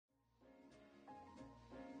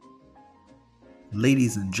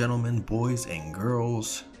Ladies and gentlemen, boys and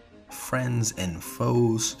girls, friends and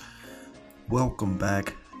foes, welcome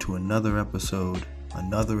back to another episode,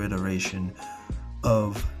 another iteration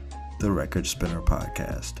of the Record Spinner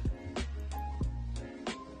Podcast.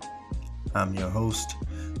 I'm your host,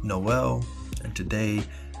 Noel, and today,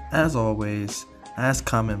 as always, as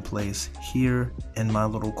commonplace here in my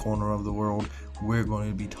little corner of the world, we're going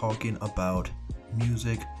to be talking about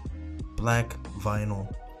music, black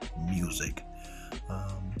vinyl music.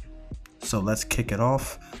 So let's kick it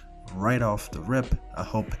off right off the rip. I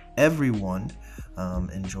hope everyone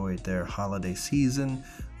enjoyed their holiday season,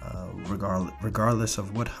 regardless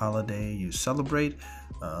of what holiday you celebrate.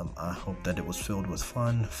 I hope that it was filled with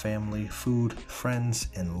fun, family, food, friends,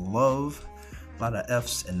 and love. A lot of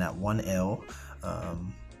F's in that one L.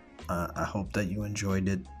 I hope that you enjoyed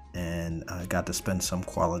it and got to spend some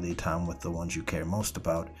quality time with the ones you care most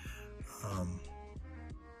about.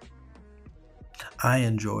 I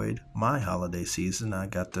enjoyed my holiday season. I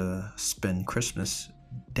got to spend Christmas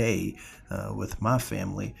Day with my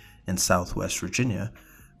family in Southwest Virginia.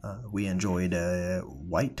 We enjoyed a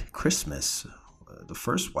white Christmas, the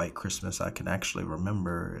first white Christmas I can actually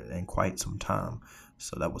remember in quite some time.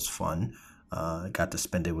 So that was fun. I got to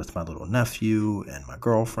spend it with my little nephew and my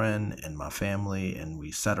girlfriend and my family, and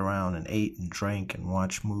we sat around and ate and drank and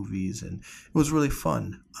watched movies, and it was really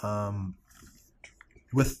fun.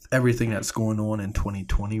 With everything that's going on in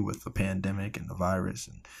 2020 with the pandemic and the virus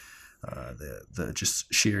and the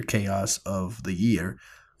just sheer chaos of the year,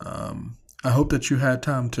 I hope that you had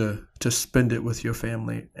time to spend it with your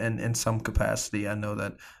family and in some capacity. I know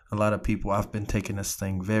that a lot of people, I've been taking this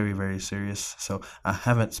thing very, very serious, so I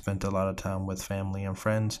haven't spent a lot of time with family and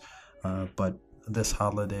friends, but this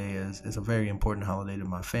holiday is a very important holiday to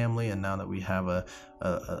my family, and now that we have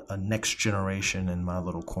a next generation in my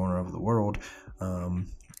little corner of the world,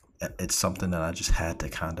 it's something that I just had to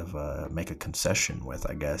kind of make a concession with,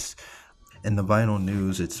 I guess. In the vinyl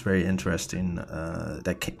news, it's very interesting. An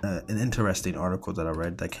interesting article that I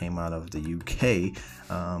read that came out of the UK.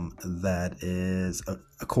 That is,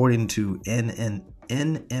 according to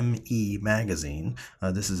NME magazine.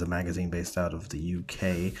 This is a magazine based out of the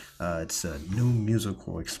UK. It's a New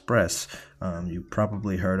Musical Express. You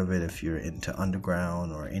probably heard of it if you're into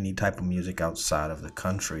underground or any type of music outside of the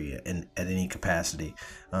country at any capacity.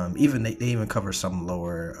 Even they even cover some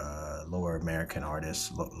lower American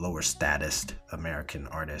artists, lower status American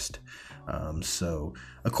artists. So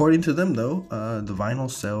according to them, though, the vinyl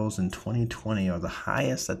sales in 2020 are the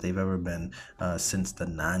highest that they've ever been since the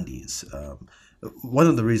 90s. One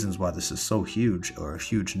of the reasons why this is so huge or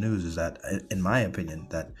huge news is that, in my opinion,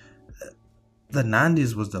 that the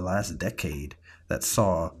 90s was the last decade that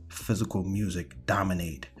saw physical music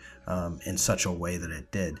dominate in such a way that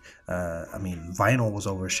it did. I mean, vinyl was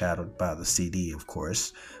overshadowed by the CD, of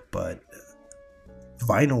course, but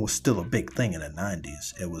vinyl was still a big thing in the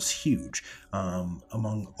 90s. It was huge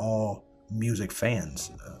among all music fans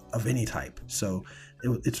of any type. So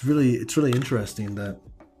it's really interesting that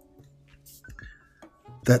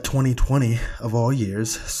 2020 of all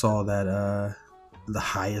years saw that the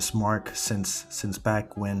highest mark since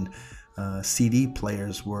back when CD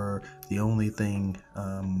players were the only thing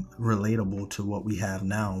relatable to what we have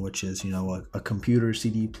now, which is, a computer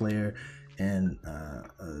CD player and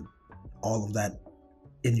all of that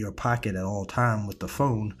in your pocket at all time with the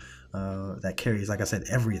phone that carries, like I said,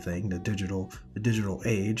 everything, the digital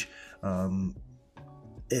age.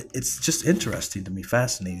 It's just interesting to me,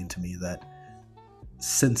 fascinating to me that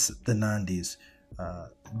since the 90s,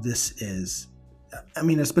 this is, I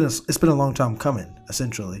mean, it's been a long time coming,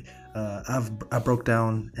 essentially. I broke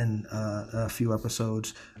down in a few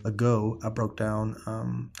episodes ago. I broke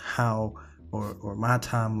down how or my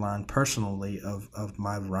timeline personally of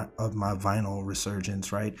my vinyl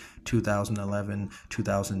resurgence. Right, 2011,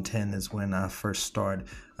 2010 is when I first started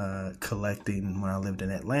collecting when I lived in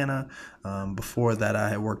Atlanta. Before that, I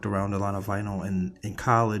had worked around a lot of vinyl in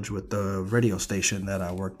college with the radio station that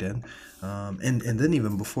I worked in, and then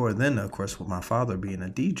even before then, of course, with my father being a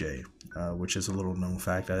DJ, which is a little known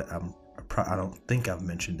fact. I don't think I've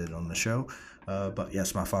mentioned it on the show, but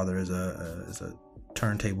yes, my father is a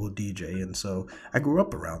turntable DJ, and so I grew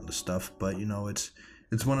up around the stuff. But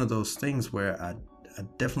it's one of those things where I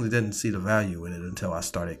definitely didn't see the value in it until I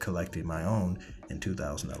started collecting my own in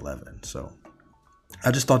 2011. So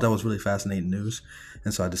I just thought that was really fascinating news,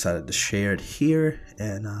 and so I decided to share it here.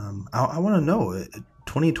 And I want to know,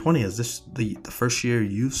 2020, is this the first year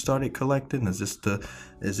you started collecting? Is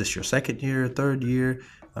this your second year, third year?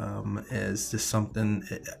 Is this something?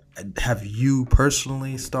 Have you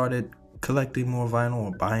personally started collecting more vinyl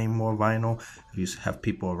or buying more vinyl? If you have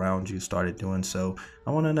people around you started doing so,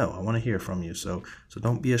 I want to know. I want to hear from you. So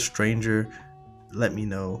don't be a stranger. Let me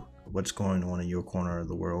know what's going on in your corner of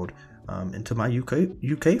the world. And to my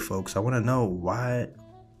UK folks, I want to know, why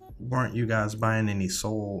weren't you guys buying any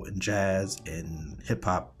soul and jazz and hip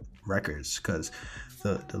hop records? Because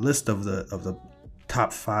the list of the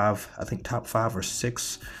top 5, I think top 5 or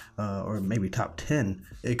 6, or maybe top 10,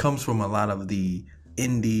 it comes from a lot of the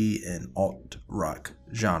indie and alt rock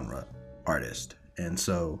genre artists. And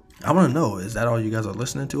so I want to know, is that all you guys are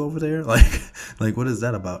listening to over there? Like what is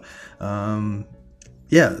that about?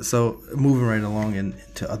 Yeah, so moving right along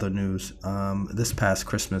into other news. This past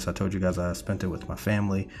Christmas, I told you guys I spent it with my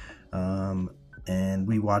family. And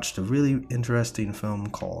we watched a really interesting film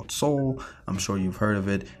called Soul. I'm sure you've heard of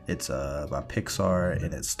it. It's by Pixar,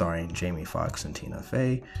 and it's starring Jamie Foxx and Tina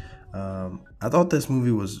Fey. I thought this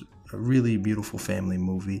movie was a really beautiful family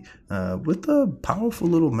movie with a powerful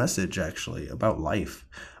little message, actually, about life.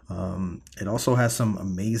 It also has some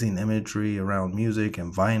amazing imagery around music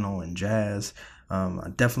and vinyl and jazz. I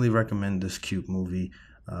definitely recommend this cute movie.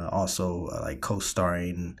 Also, like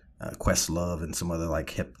co-starring Questlove and some other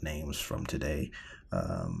like hip names from today.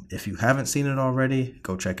 If you haven't seen it already,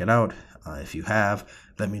 go check it out. If you have,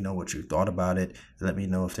 let me know what you thought about it. Let me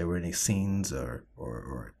know if there were any scenes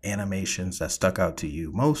or animations that stuck out to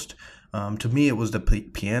you most. To me, it was the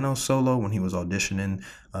piano solo when he was auditioning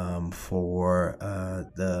for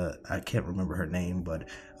I can't remember her name, but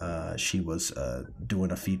she was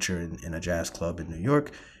doing a feature in a jazz club in New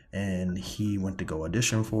York, and he went to go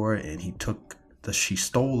audition for it, and she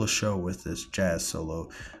stole a show with this jazz solo,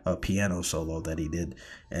 piano solo that he did,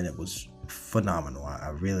 and it was phenomenal. I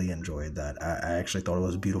really enjoyed that. I actually thought it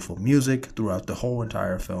was beautiful music throughout the whole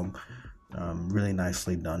entire film. Really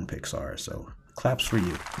nicely done, Pixar. So claps for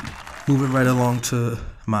you. Moving right along to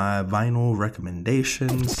my vinyl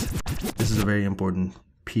recommendations. This is a very important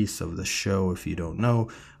piece of the show, if you don't know.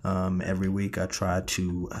 Every week I try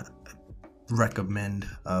to recommend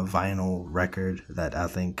a vinyl record that I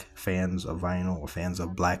think fans of vinyl or fans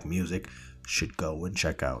of black music should go and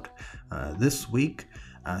check out. This week,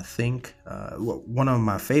 I think one of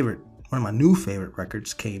my new favorite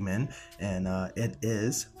records came in, and it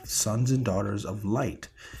is Sons and Daughters of Light,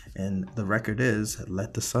 and the record is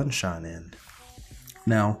Let the Sun Shine In.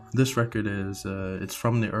 Now, this record is it's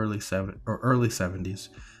from the early 70s,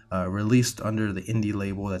 released under the indie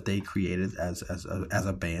label that they created as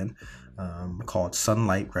a band, called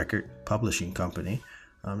Sunlight Record Publishing Company.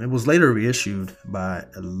 It was later reissued by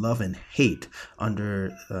Love and Hate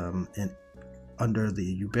under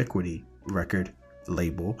the Ubiquity record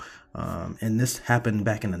label, and this happened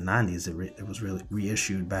back in the 90s. It was really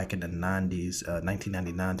reissued back in the 90s,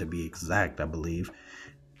 1999 to be exact, I believe,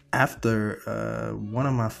 after one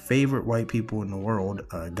of my favorite white people in the world,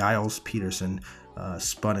 Giles Peterson,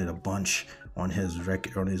 spun it a bunch on his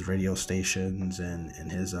radio stations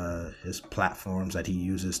and his platforms that he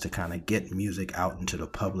uses to kind of get music out into the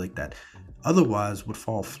public that otherwise would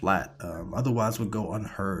fall flat, otherwise would go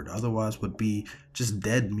unheard, otherwise would be just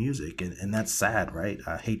dead music, and that's sad, right?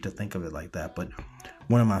 I hate to think of it like that, but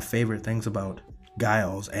one of my favorite things about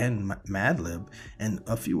Giles and Madlib and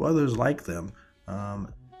a few others like them,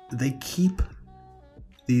 they keep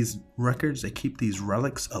these records, they keep these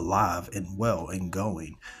relics alive and well and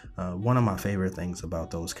going. One of my favorite things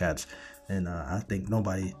about those cats, and I think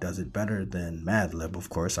nobody does it better than Madlib. Of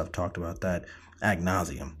course, I've talked about that ad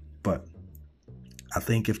nauseum, but I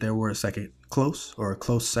think if there were a second close, or a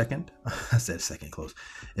close second, I said second close.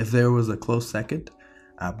 If there was a close second,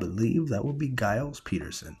 I believe that would be Giles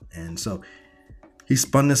Peterson. And so he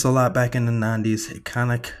spun this a lot back in the 90s. It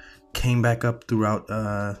kind of came back up throughout,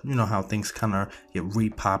 how things kind of get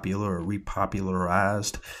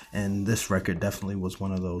repopularized, and this record definitely was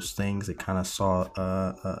one of those things. It kind of saw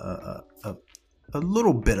a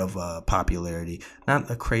little bit of popularity, not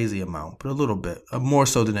a crazy amount, but a little bit, more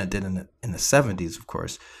so than it did in the 70s, of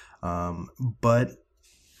course. But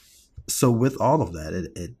so with all of that,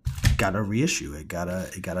 it got a reissue. It got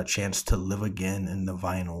a chance to live again in the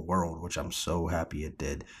vinyl world, which I'm so happy it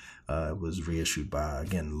did. It was reissued by,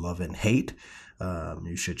 again, Love and Hate.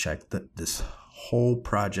 You should check this whole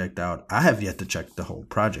project out. I have yet to check the whole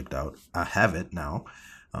project out. I have it now,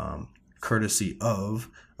 courtesy of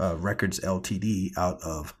Records Ltd. out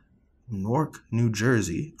of Newark, New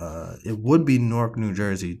Jersey. It would be Newark, New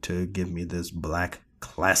Jersey to give me this black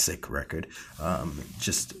classic record.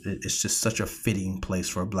 It's just such a fitting place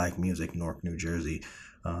for black music, Newark, New Jersey.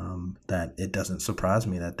 That it doesn't surprise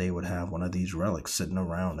me that they would have one of these relics sitting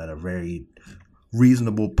around at a very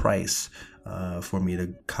reasonable price for me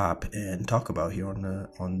to cop and talk about here on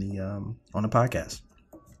the podcast.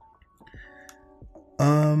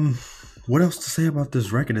 What else to say about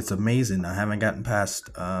this record? It's amazing. I haven't gotten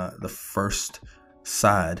past the first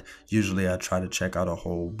side. Usually I try to check out a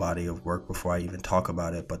whole body of work before I even talk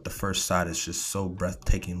about it, but the first side is just so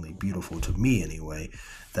breathtakingly beautiful to me anyway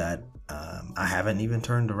that I haven't even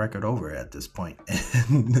turned the record over at this point.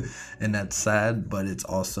 And that's sad, but it's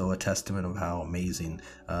also a testament of how amazing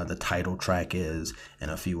the title track is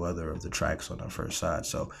and a few other of the tracks on the first side.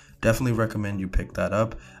 So definitely recommend you pick that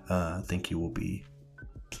up. I think you will be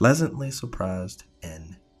pleasantly surprised,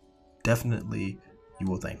 and definitely you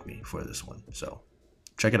will thank me for this one. So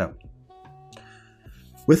check it out.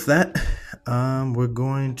 With that, I'm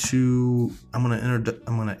gonna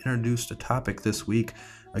introduce the topic this week.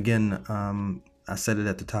 Again, I said it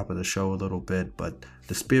at the top of the show a little bit, but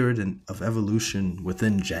the spirit of evolution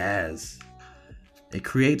within jazz, it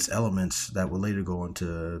creates elements that will later go on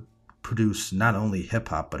to produce not only hip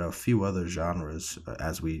hop but a few other genres,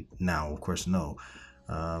 as we now of course know.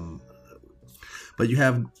 But you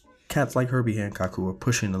have cats like Herbie Hancock who are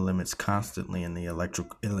pushing the limits constantly in the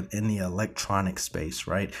electronic space,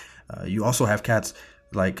 right? You also have cats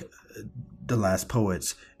like The Last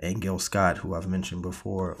Poets and Gil Scott, who I've mentioned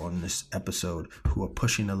before on this episode, who are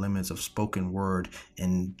pushing the limits of spoken word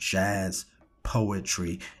and jazz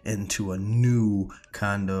poetry into a new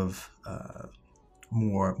kind of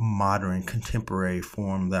more modern contemporary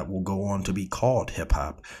form that will go on to be called hip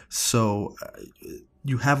hop. So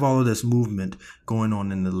you have all of this movement going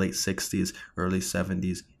on in the late 60s, early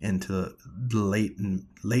 70s into the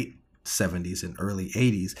late 70s and early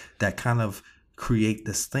 80s that kind of create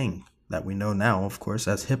this thing that we know now, of course,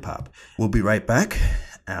 as hip hop. We'll be right back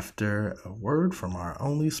after a word from our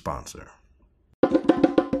only sponsor.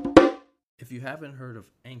 If you haven't heard of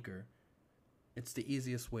Anchor, it's the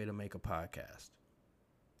easiest way to make a podcast.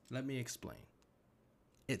 Let me explain.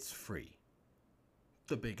 It's free.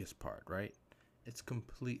 The biggest part, right? It's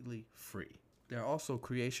completely free. There are also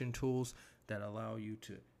creation tools that allow you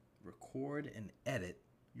to record and edit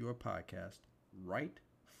your podcast right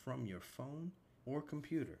from your phone or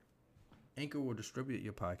computer. Anchor will distribute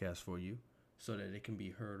your podcast for you so that it can be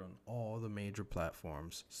heard on all the major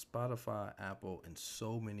platforms, Spotify, Apple, and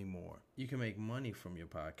so many more. You can make money from your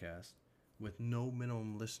podcast with no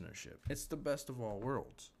minimum listenership. It's the best of all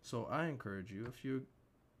worlds. So I encourage you, if you're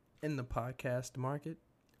in the podcast market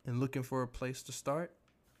and looking for a place to start,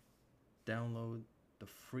 download the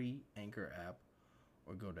free Anchor app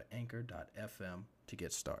or go to anchor.fm to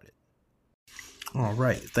get started. All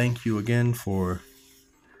right. Thank you again for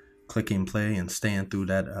clicking play and staying through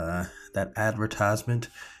that advertisement.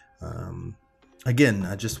 Again,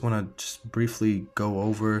 I just want to just briefly go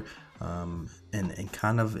over and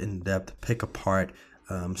kind of in depth pick apart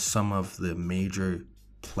some of the major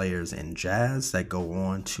players in jazz that go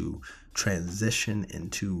on to transition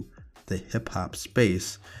into the hip hop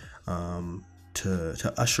space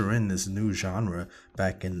to usher in this new genre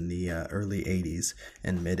back in the early 80s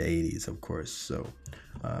and mid 80s, of course. So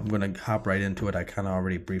I'm going to hop right into it. I kind of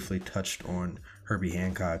already briefly touched on Herbie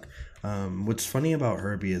Hancock. What's funny about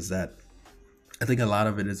Herbie is that I think a lot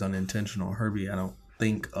of it is unintentional. Herbie, I don't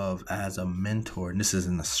think of as a mentor, and this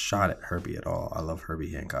isn't a shot at Herbie at all. I love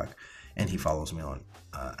Herbie Hancock, and he follows me on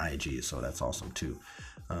IG, so that's awesome too.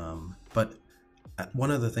 But one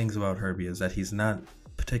of the things about Herbie is that he's not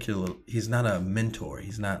a mentor.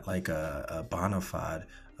 He's not like a bona fide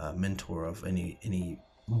mentor of any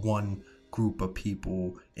one group of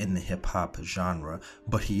people in the hip hop genre,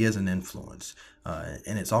 but he is an influence,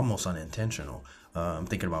 and it's almost unintentional. I'm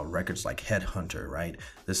thinking about records like Headhunter, right?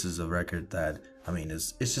 This is a record that, I mean,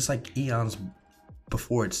 it's just like eons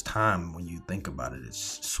before its time when you think about it. It's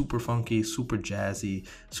super funky, super jazzy,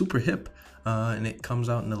 super hip, and it comes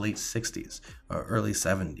out in the late 60s or early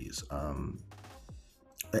 70s.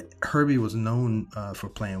 Herbie was known for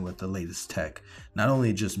playing with the latest tech, not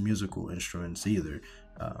only just musical instruments either.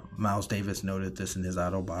 Miles Davis noted this in his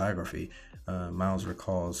autobiography. Miles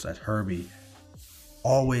recalls that Herbie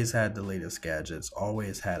always had the latest gadgets,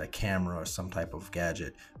 always had a camera or some type of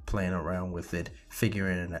gadget, playing around with it,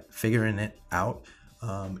 figuring it out,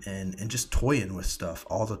 and just toying with stuff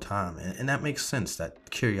all the time. And that makes sense. That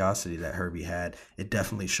curiosity that Herbie had, it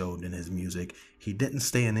definitely showed in his music. He didn't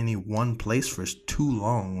stay in any one place for too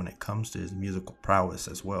long when it comes to his musical prowess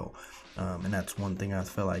as well. And that's one thing I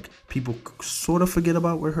feel like people sort of forget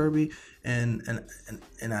about with Herbie. And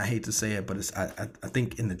I hate to say it, but I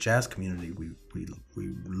think in the jazz community we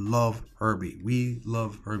love Herbie. We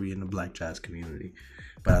love Herbie in the black jazz community.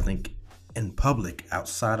 But I think in public,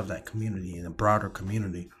 outside of that community, in a broader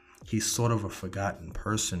community, he's sort of a forgotten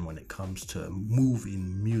person when it comes to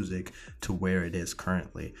moving music to where it is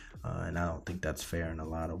currently, and I don't think that's fair in a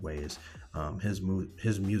lot of ways.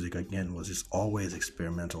 His music again was just always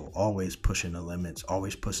experimental, always pushing the limits,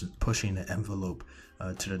 always pushing the envelope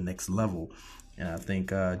to the next level, and I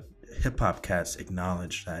think hip hop cats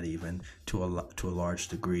acknowledge that even to a large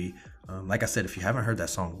degree. Like I said, if you haven't heard that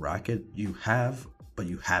song Rocket, you have, but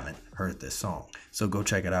you haven't heard this song. So go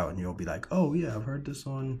check it out and you'll be like, oh yeah, I've heard this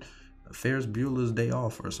on Ferris Bueller's Day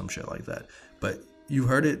Off or some shit like that. But you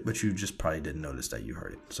heard it, but you just probably didn't notice that you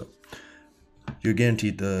heard it. So you're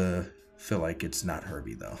guaranteed to feel like it's not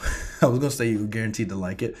Herbie though. I was gonna say you're guaranteed to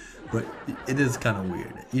like it, but it is kind of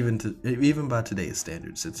weird. Even by today's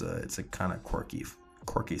standards, it's a kind of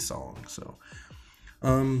quirky song. So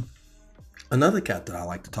another cat that I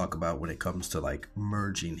like to talk about when it comes to like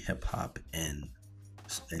merging hip hop and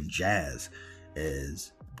jazz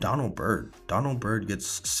is Donald Byrd. Donald Byrd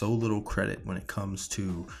gets so little credit when it comes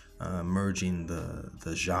to merging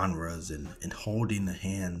the genres and holding the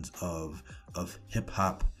hands of hip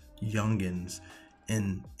hop youngins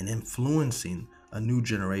and influencing a new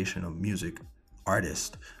generation of music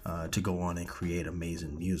artists to go on and create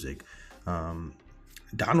amazing music.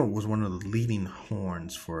 Donald was one of the leading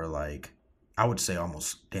horns for, like, I would say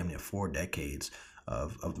almost damn near 4 decades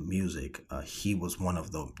of music. He was one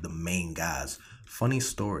of the main guys. Funny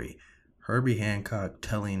story, Herbie Hancock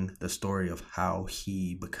telling the story of how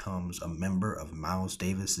he becomes a member of Miles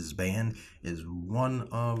Davis's band is one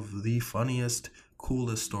of the funniest,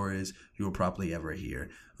 coolest stories you'll probably ever hear.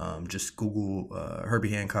 Just Google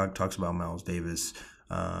Herbie Hancock talks about Miles Davis,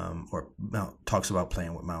 or talks about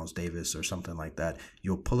playing with Miles Davis or something like that.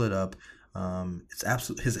 You'll pull it up. It's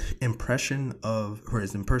absolute. His impersonation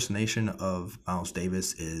of Miles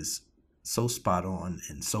Davis is so spot on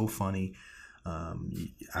and so funny.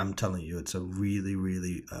 I'm telling you, it's a really,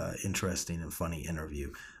 really interesting and funny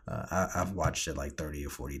interview. I've watched it like 30 or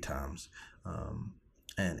 40 times.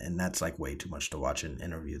 And that's like way too much to watch an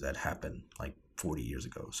interview that happened like 40 years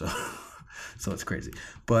ago. So so it's crazy.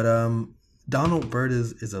 But Donald Byrd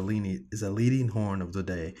is a leading horn of the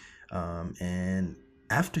day. And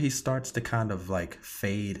after he starts to kind of like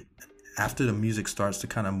fade, after the music starts to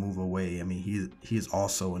kind of move away, I mean, he's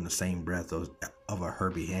also in the same breath of a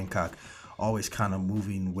Herbie Hancock, always kind of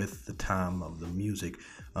moving with the time of the music.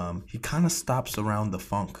 He kind of stops around the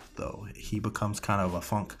funk though. He becomes kind of a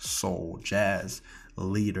funk soul jazz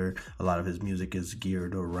leader. A lot of his music is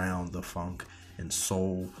geared around the funk and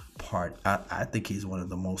soul part. I think he's one of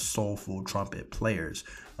the most soulful trumpet players.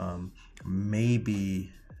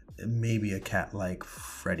 Maybe a cat like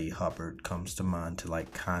Freddie Hubbard comes to mind to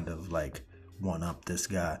like kind of like one up this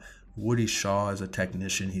guy. Woody Shaw is a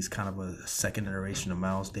technician. He's kind of a second iteration of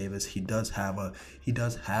Miles Davis. He does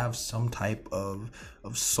have some type of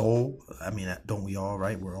soul. I mean, don't we all,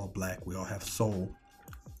 right? We're all black. We all have soul.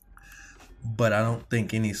 But I don't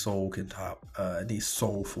think any soul can top any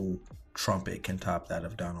soulful trumpet can top that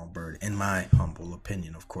of Donald Byrd, in my humble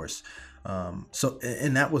opinion, of course. So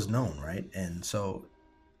that was known, right? And so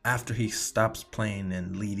after he stops playing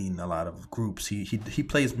and leading a lot of groups, he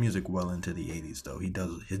plays music well into the 80s though.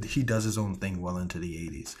 He does his own thing well into the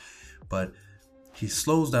 80s. But he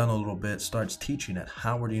slows down a little bit, starts teaching at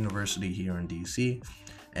Howard University here in DC,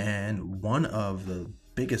 and one of the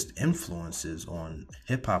biggest influences on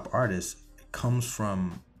hip hop artists comes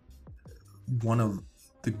from one of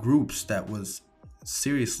the groups that was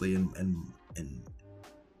seriously and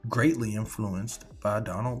greatly influenced by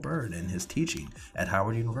Donald Byrd and his teaching at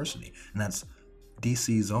Howard University, and that's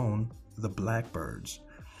DC's own the Blackbyrds.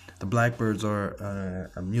 The Blackbyrds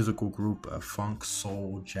are a musical group, a funk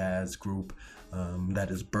soul jazz group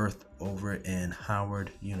that is birthed over in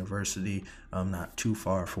Howard University, not too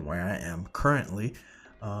far from where I am currently,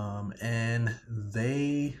 and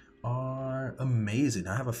they are amazing.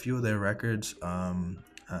 I have a few of their records,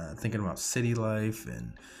 thinking about City Life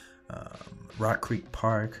and Rock Creek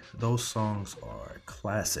Park. Those songs are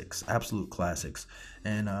classics, absolute classics,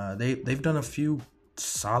 and they've done a few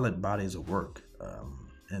solid bodies of work,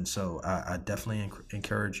 and so I definitely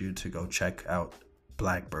encourage you to go check out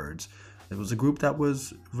Blackbyrds. It was a group that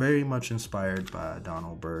was very much inspired by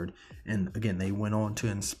Donald Byrd, and again, they went on to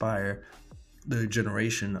inspire the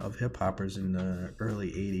generation of hip hoppers in the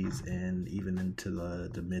early 80s and even into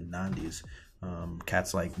the mid 90s.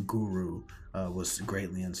 Cats like Guru was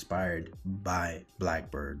greatly inspired by the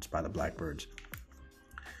Blackbyrds.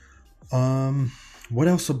 What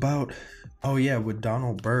else about? Oh yeah, with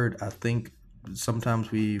Donald Byrd, I think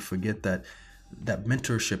sometimes we forget that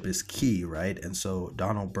mentorship is key, right? And so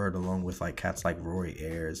Donald Byrd, along with like cats like Roy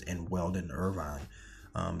Ayers and Weldon Irvine,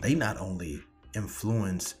 they not only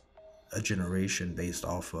influence a generation based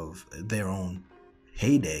off of their own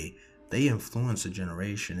heyday. They influence a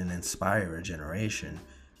generation and inspire a generation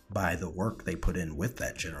by the work they put in with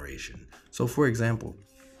that generation. So, for example,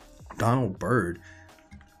 Donald Byrd,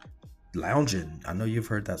 Loungin'. I know you've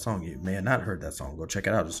heard that song. You may have not heard that song. Go check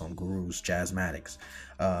it out. It's on Guru's Jazzmatics,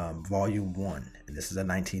 Volume 1. And this is a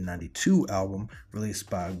 1992 album released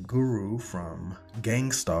by Guru from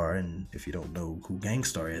Gangstar. And if you don't know who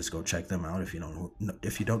Gangstar is, go check them out. If you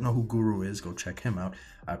don't know who Guru is, go check him out.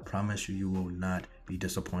 I promise you, you will not be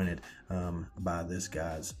disappointed by this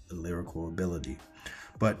guy's lyrical ability.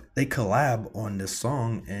 But they collab on this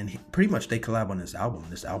song, and they collab on this album.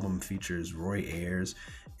 This album features Roy Ayers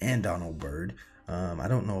and Donald Byrd. I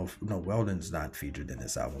don't know if Weldon's not featured in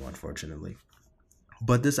this album, unfortunately.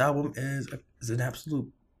 But this album is an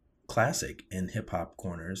absolute classic in hip hop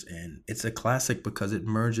corners, and it's a classic because it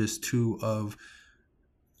merges two of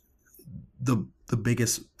the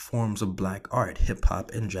biggest forms of black art, hip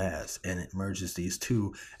hop and jazz, and it merges these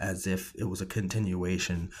two as if it was a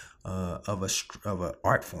continuation of a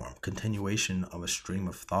art form, continuation of a stream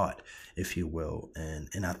of thought, if you will, and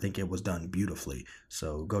I think it was done beautifully.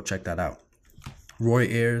 So go check that out. Roy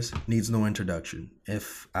Ayers needs no introduction.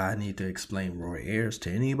 If I need to explain Roy Ayers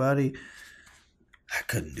to anybody, I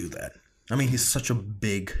couldn't do that. I mean, he's such a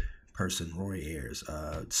big person, Roy Ayers.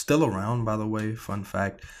 Still around, by the way, fun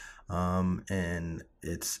fact. And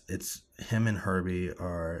it's him and Herbie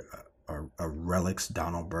are relics,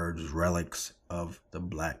 Donald Byrd's relics of the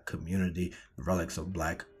black community, relics of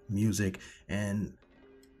black music. And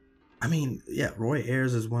I mean, yeah, Roy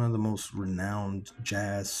Ayers is one of the most renowned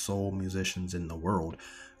jazz soul musicians in the world.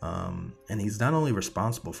 And he's not only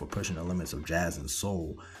responsible for pushing the limits of jazz and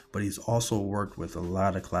soul, but he's also worked with a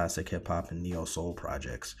lot of classic hip hop and neo soul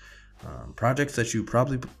projects. Projects that you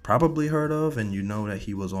probably heard of, and you know that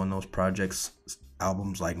he was on those projects,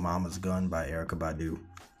 albums like Mama's Gun by Erykah Badu.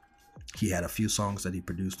 He had a few songs that he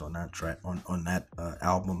produced on that track, on that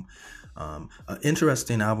album. An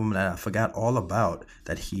interesting album that I forgot all about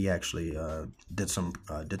that he actually did some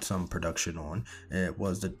production on. It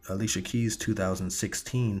was the Alicia Keys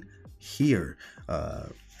 2016 Here,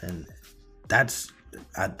 and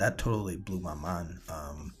that totally blew my mind.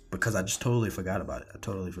 Because I just totally forgot about it.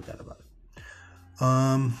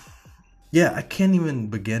 Yeah, I can't even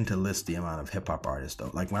begin to list the amount of hip hop artists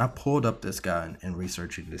though. Like when I pulled up this guy and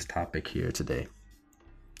researching this topic here today,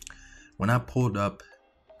 when I pulled up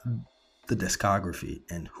the discography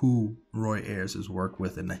and who Roy Ayers has worked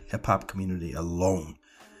with in the hip hop community alone,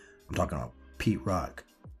 I'm talking about Pete Rock,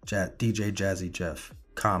 DJ Jazzy Jeff,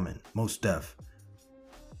 Common, Mos Def,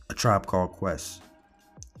 A Tribe Called Quest.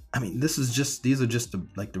 I mean, these are just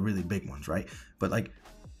the really big ones, right? But like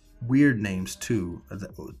weird names too.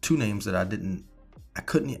 Two names that I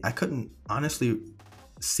couldn't honestly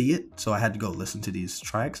see it, so I had to go listen to these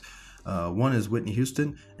tracks. One is Whitney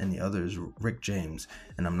Houston, and the other is Rick James.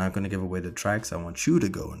 And I'm not going to give away the tracks. I want you to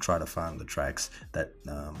go and try to find the tracks that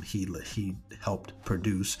he helped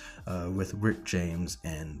produce with Rick James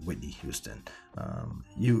and Whitney Houston.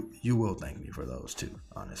 You will thank me for those too,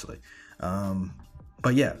 honestly.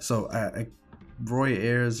 But yeah, so Roy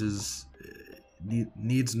Ayers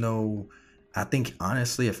needs no. I think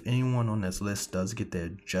honestly, if anyone on this list does get their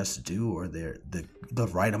just due or the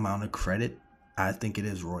right amount of credit, I think it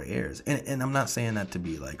is Roy Ayers. And I'm not saying that to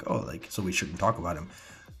be like, so we shouldn't talk about him,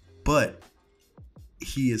 but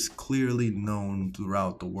he is clearly known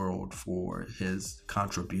throughout the world for his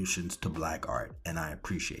contributions to black art, and I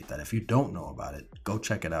appreciate that. If you don't know about it, go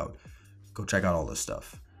check it out. Go check out all this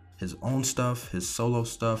stuff. His own stuff, his solo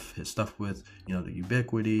stuff, his stuff with, the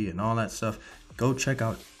Ubiquity and all that stuff. Go check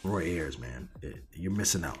out Roy Ayers, man. You're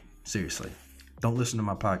missing out. Seriously. Don't listen to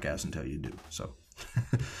my podcast until you do. So,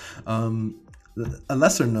 a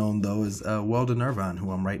lesser known, though, is Weldon Irvine,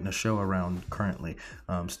 who I'm writing a show around currently.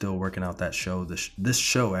 I'm still working out that show. This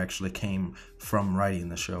show actually came from writing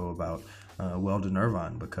the show about Weldon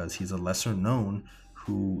Irvine because he's a lesser known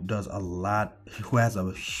who has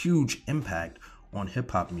a huge impact on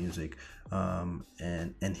hip-hop music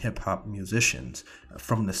and hip-hop musicians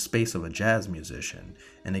from the space of a jazz musician.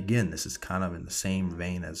 And again, this is kind of in the same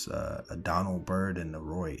vein as a Donald Byrd and the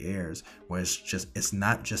Roy Ayers, where it's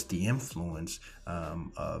not just the influence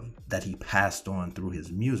of that he passed on through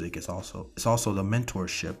his music. It's also the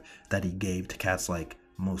mentorship that he gave to cats like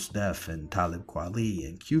Mos Def and Talib Kweli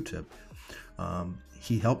and Q-Tip.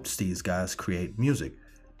 He helped these guys create music.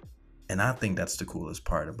 And I think that's the coolest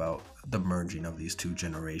part about the merging of these two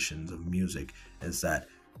generations of music, is that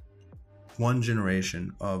one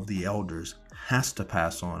generation of the elders has to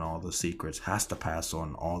pass on all the secrets, has to pass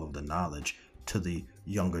on all of the knowledge to the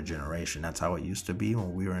younger generation. That's how it used to be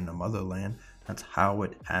when we were in the motherland. That's how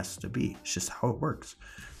it has to be. It's just how it works.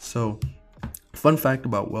 So, fun fact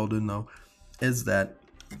about Weldon, though, is that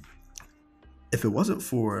if it wasn't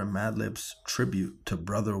for Madlib's tribute to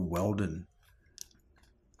Brother Weldon,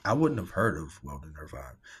 I wouldn't have heard of Weldon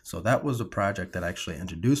Irvine. So that was a project that actually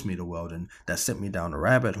introduced me to Weldon, that sent me down the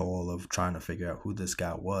rabbit hole of trying to figure out who this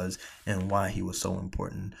guy was and why he was so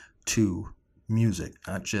important to music,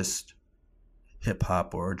 not just hip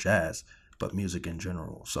hop or jazz, but music in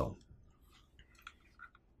general. So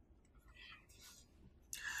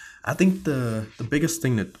I think the biggest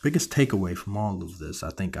takeaway from all of this, I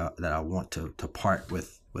think that I want to part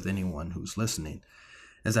with anyone who's listening,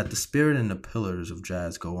 is that the spirit and the pillars of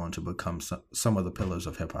jazz go on to become some of the pillars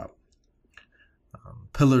of hip hop.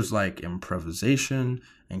 Pillars like improvisation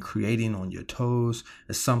and creating on your toes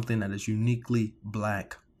is something that is uniquely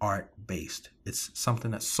Black art based. It's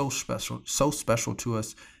something that's so special to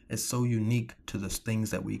us. It's so unique to the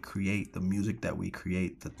things that we create, the music that we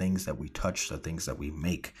create, the things that we touch, the things that we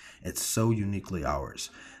make. It's so uniquely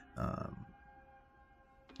ours.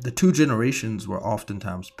 The two generations were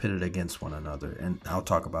oftentimes pitted against one another, and I'll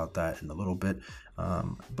talk about that in a little bit.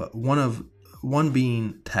 But one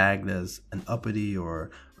being tagged as an uppity or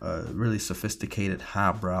a really sophisticated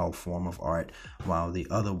highbrow form of art, while the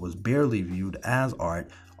other was barely viewed as art,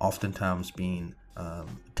 oftentimes being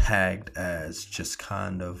tagged as just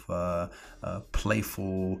kind of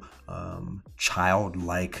playful,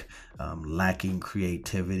 childlike, lacking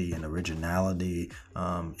creativity and originality.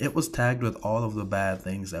 It was tagged with all of the bad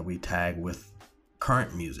things that we tag with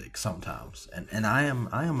current music sometimes, and I'm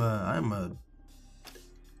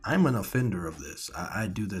an offender of this. I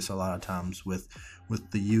do this a lot of times with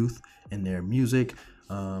the youth and their music.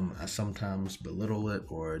 I sometimes belittle it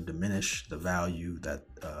or diminish the value that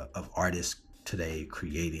of artists today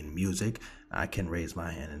creating music. I can raise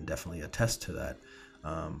my hand and definitely attest to that.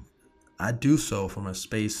 I do so from a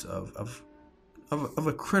space of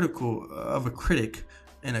a critic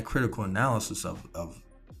and a critical analysis of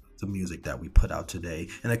the music that we put out today,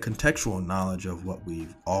 and a contextual knowledge of what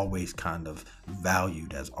we've always kind of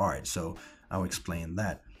valued as art. So I'll explain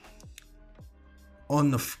that.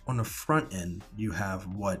 On the front end, you have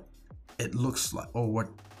what it looks like, or what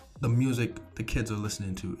the music the kids are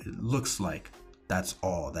listening to. It looks like that's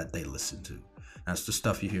all that they listen to. That's the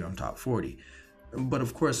stuff you hear on Top 40. But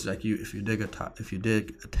of course, like if you dig a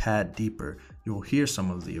tad deeper, you'll hear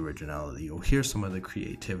some of the originality. You'll hear some of the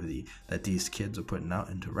creativity that these kids are putting out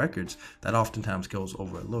into records that oftentimes goes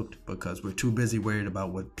overlooked because we're too busy worried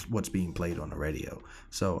about what's being played on the radio.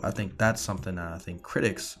 So I think that's something that I think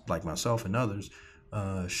critics like myself and others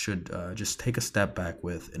should just take a step back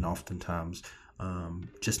with, and oftentimes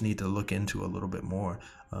just need to look into a little bit more.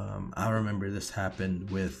 I remember this happened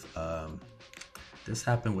with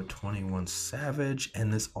 21 Savage,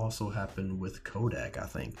 and this also happened with Kodak, I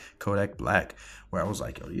think. Kodak Black, where I was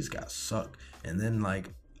like, yo, these guys suck. And then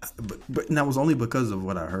but that was only because of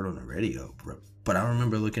what I heard on the radio. But I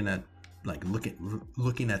remember looking at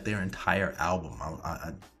their entire album.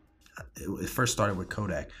 It first started with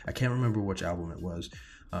Kodak. I can't remember which album it was,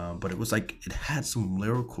 but it was like it had some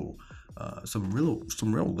real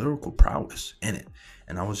lyrical prowess in it,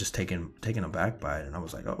 and I was just taken aback by it, and I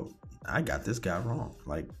was like, oh, I got this guy wrong.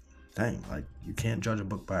 Like, dang, like you can't judge a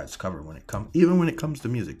book by its cover even when it comes to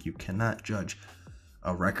music. You cannot judge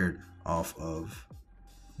a record off of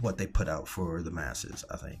what they put out for the masses,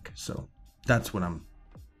 I think. So that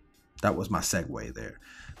was my segue there.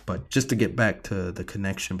 But just to get back to the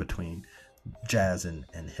connection between jazz and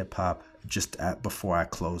hip hop, before I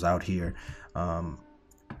close out here, so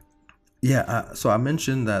I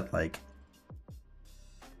mentioned that like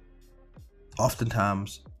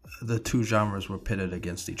oftentimes the two genres were pitted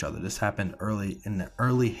against each other. This happened in the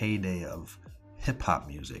early heyday of hip hop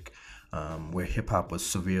music, where hip hop was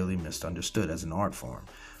severely misunderstood as an art form.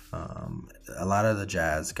 A lot of the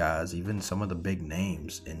jazz guys, even some of the big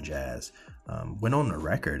names in jazz, went on the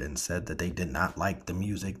record and said that they did not like the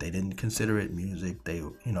music. They didn't consider it music. They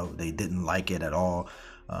didn't like it at all.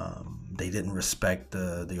 They didn't respect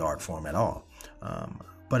the art form at all.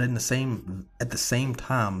 But at the same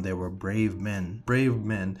time, there were brave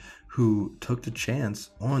men who took the chance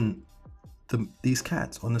on these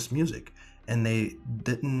cats, on this music, and they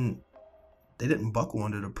didn't didn't buckle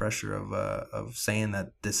under the pressure of saying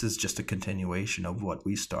that this is just a continuation of what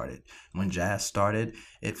we started. When jazz started,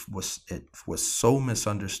 it was so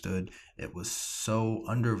misunderstood. It was so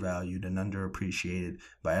undervalued and underappreciated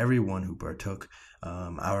by everyone who partook.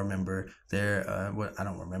 I remember I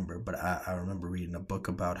don't remember, but I remember reading a book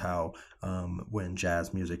about how when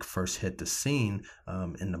jazz music first hit the scene,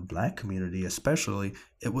 in the black community especially,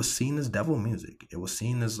 it was seen as devil music. It was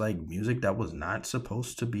seen as like music that was not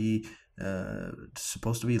supposed to be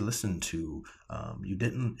listened to. You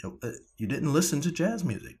didn't listen to jazz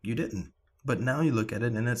music. You didn't. But now you look at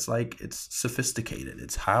it and it's like, it's sophisticated,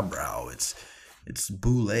 it's highbrow, it's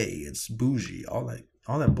boule, it's bougie, all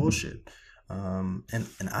that bullshit.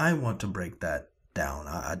 And I want to break that down.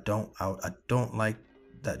 I don't like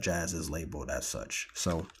that jazz is labeled as such.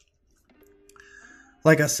 So,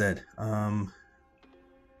 like I said,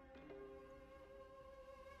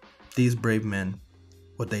 these brave men,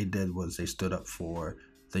 what they did was they stood up for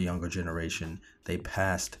the younger generation. They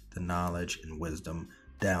passed the knowledge and wisdom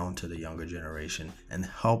down to the younger generation and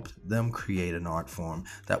helped them create an art form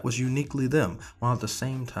that was uniquely them, while at the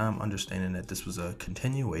same time understanding that this was a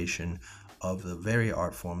continuation of the very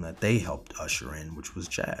art form that they helped usher in, which was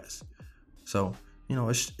jazz. So,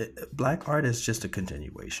 black art is just a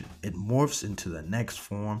continuation. It morphs into the next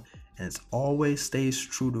form, and it always stays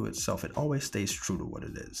true to itself. It always stays true to what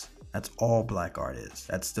it is. That's all black art is.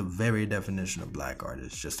 That's the very definition of black art.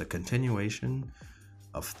 It's just a continuation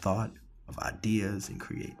of thought, of ideas and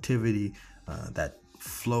creativity that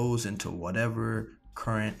flows into whatever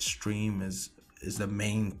current stream is the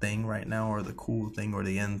main thing right now, or the cool thing, or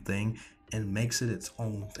the end thing, and makes it its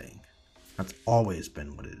own thing. That's always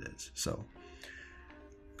been what it is. So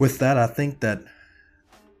with that, I think that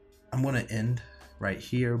I'm going to end right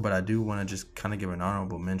here, but I do want to just kind of give an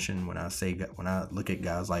honorable mention when I look at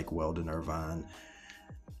guys like Weldon Irvine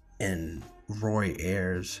and Roy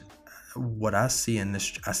Ayers. What I see in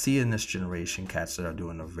this generation, cats that are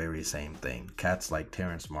doing the very same thing. Cats like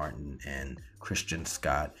Terrence Martin and Christian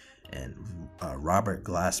Scott and Robert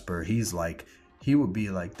Glasper. He would be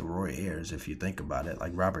like the Roy Ayers if you think about it.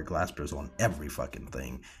 Like, Robert Glasper's on every fucking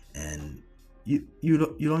thing, and I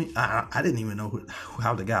didn't even know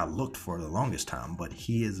how the guy looked for the longest time, but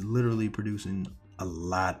he is literally producing a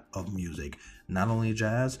lot of music, not only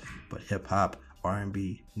jazz but hip hop,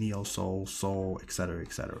 R&B, neo soul, etc.,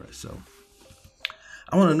 etc. So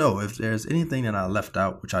I want to know if there's anything that I left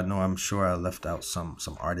out, which I'm sure I left out some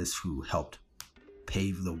artists who helped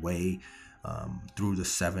pave the way through the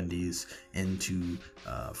 70s into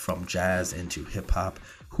from jazz into hip hop.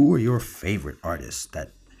 Who are your favorite artists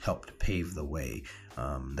that helped pave the way?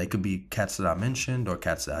 They could be cats that I mentioned or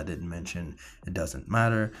cats that I didn't mention. It doesn't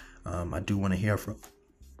matter. I do want to hear from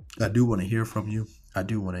you. I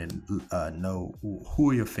do want to know who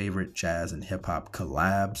are your favorite jazz and hip hop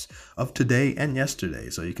collabs of today and yesterday.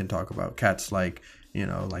 So you can talk about cats like,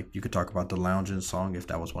 like you could talk about the Loungin' song if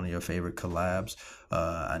that was one of your favorite collabs.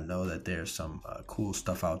 I know that there's some cool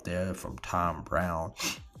stuff out there from Tom Brown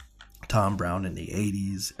in the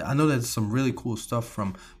 80s. I know there's some really cool stuff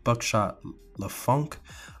from Buckshot LaFunk.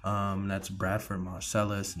 That's Bradford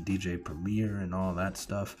Marcellus and DJ Premier and all that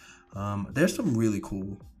stuff. There's some really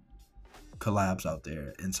cool collabs out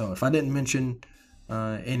there. And so if I didn't mention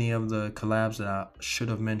any of the collabs that I should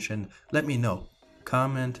have mentioned, let me know.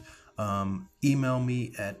 Comment, email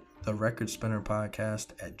me at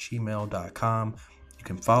therecordspinnerpodcast@gmail.com. You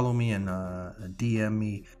can follow me and DM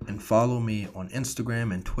me, and follow me on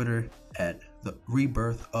Instagram and Twitter at the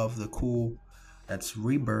Rebirth of the Cool. That's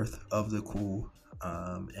Rebirth of the Cool.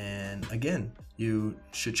 And again, you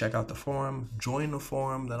should check out the forum. Join the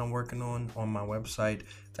forum that I'm working on my website.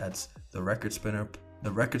 That's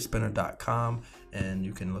therecordspinner.com, and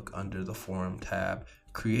you can look under the forum tab.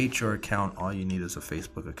 Create your account. All you need is a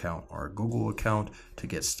Facebook account or a Google account to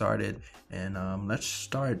get started. And let's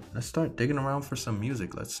start digging around for some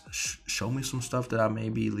music. Let's show me some stuff that I may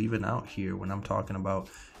be leaving out here when I'm talking about,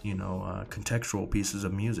 contextual pieces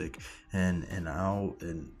of music, and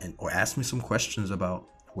or ask me some questions about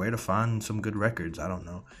where to find some good records. I don't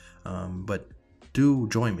know, but do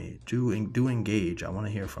join me. Do engage. I want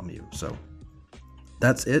to hear from you. So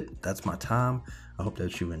that's it. That's my time. I hope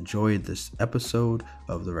that you enjoyed this episode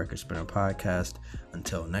of the Record Spinner Podcast.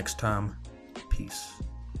 Until next time, peace.